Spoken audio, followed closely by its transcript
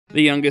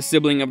The youngest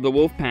sibling of the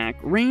wolf pack,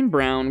 Rain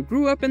Brown,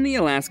 grew up in the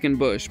Alaskan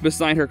bush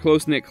beside her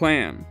close-knit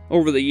clan.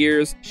 Over the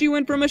years, she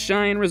went from a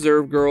shy and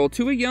reserved girl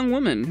to a young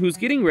woman who's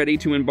getting ready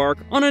to embark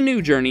on a new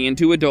journey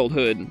into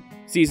adulthood.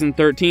 Season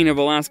 13 of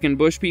Alaskan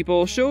Bush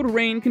People showed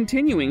Rain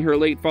continuing her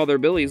late father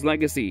Billy's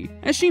legacy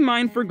as she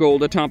mined for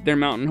gold atop their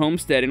mountain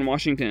homestead in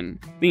Washington.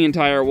 The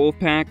entire wolf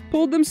pack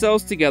pulled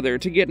themselves together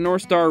to get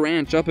North Star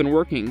Ranch up and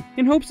working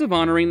in hopes of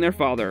honoring their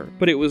father,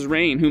 but it was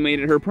Rain who made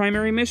it her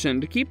primary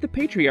mission to keep the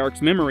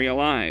patriarch's memory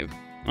alive.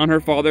 On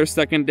her father's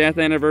second death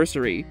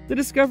anniversary, the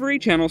Discovery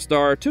Channel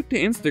star took to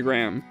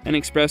Instagram and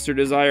expressed her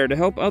desire to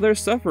help others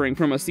suffering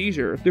from a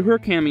seizure through her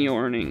cameo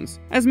earnings.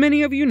 As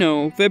many of you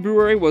know,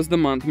 February was the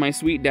month my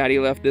sweet daddy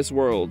left this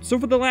world, so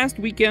for the last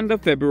weekend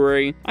of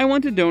February, I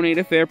want to donate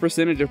a fair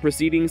percentage of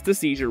proceedings to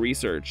seizure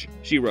research,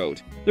 she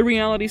wrote. The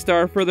reality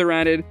star further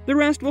added, "The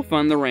rest will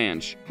fund the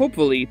ranch.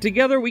 Hopefully,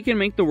 together we can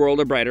make the world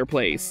a brighter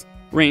place."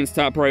 Rain's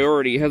top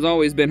priority has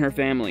always been her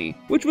family,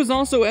 which was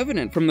also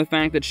evident from the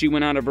fact that she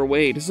went out of her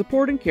way to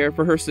support and care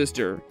for her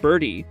sister,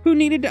 Birdie, who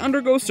needed to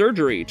undergo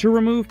surgery to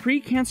remove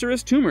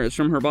precancerous tumors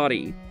from her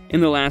body. In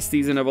the last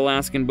season of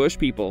Alaskan Bush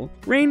People,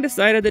 Rain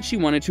decided that she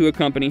wanted to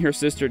accompany her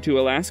sister to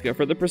Alaska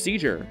for the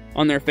procedure.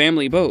 On their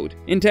family boat,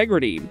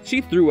 Integrity, she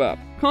threw up,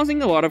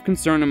 causing a lot of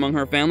concern among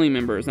her family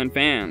members and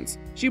fans.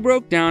 She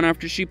broke down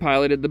after she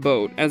piloted the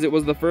boat, as it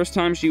was the first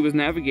time she was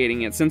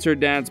navigating it since her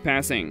dad's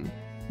passing.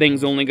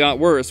 Things only got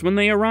worse when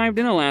they arrived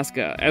in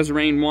Alaska, as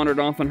Rain wandered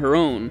off on her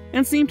own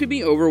and seemed to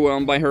be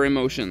overwhelmed by her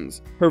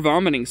emotions. Her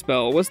vomiting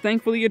spell was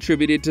thankfully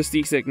attributed to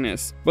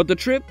seasickness, but the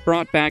trip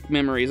brought back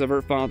memories of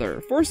her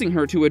father, forcing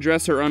her to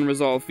address her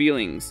unresolved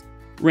feelings.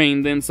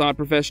 Rain then sought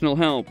professional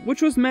help,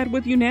 which was met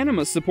with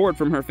unanimous support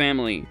from her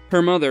family.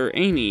 Her mother,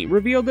 Amy,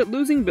 revealed that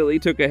losing Billy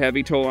took a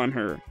heavy toll on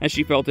her, as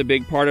she felt a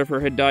big part of her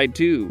had died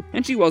too,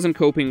 and she wasn't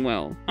coping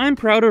well. "I'm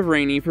proud of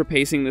Rainey for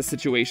pacing this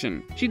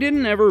situation. She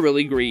didn't ever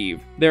really grieve.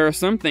 There are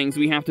some things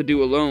we have to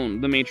do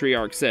alone," the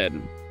matriarch said.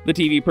 The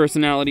TV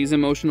personality's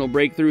emotional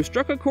breakthrough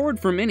struck a chord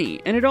for many,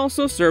 and it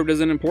also served as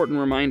an important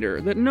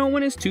reminder that no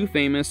one is too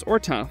famous or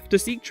tough to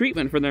seek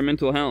treatment for their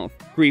mental health.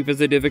 Grief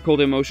is a difficult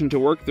emotion to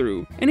work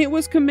through, and it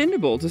was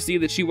commendable to see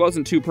that she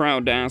wasn't too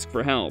proud to ask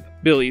for help.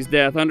 Billy's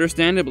death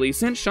understandably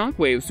sent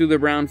shockwaves through the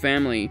Brown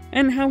family,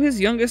 and how his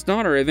youngest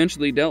daughter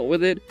eventually dealt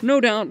with it no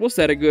doubt will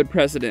set a good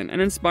precedent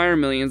and inspire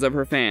millions of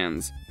her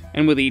fans.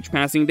 And with each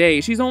passing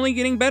day, she's only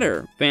getting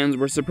better. Fans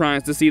were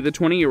surprised to see the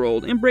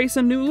 20-year-old embrace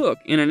a new look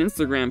in an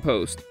Instagram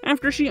post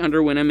after she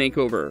underwent a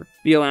makeover.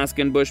 The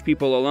Alaskan Bush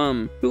People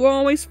alum, who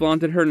always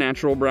flaunted her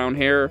natural brown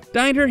hair,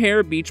 dyed her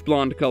hair beach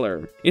blonde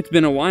color. "It's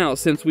been a while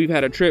since we've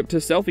had a trip to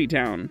Selfie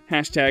Town.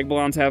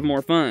 #blondes have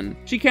more fun,"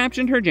 she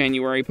captioned her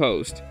January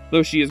post.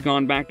 Though she has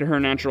gone back to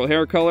her natural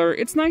hair color,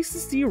 it's nice to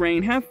see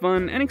Rain have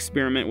fun and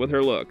experiment with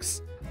her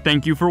looks.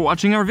 Thank you for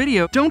watching our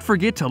video. Don't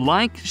forget to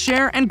like,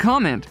 share, and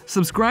comment.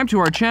 Subscribe to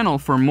our channel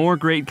for more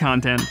great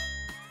content.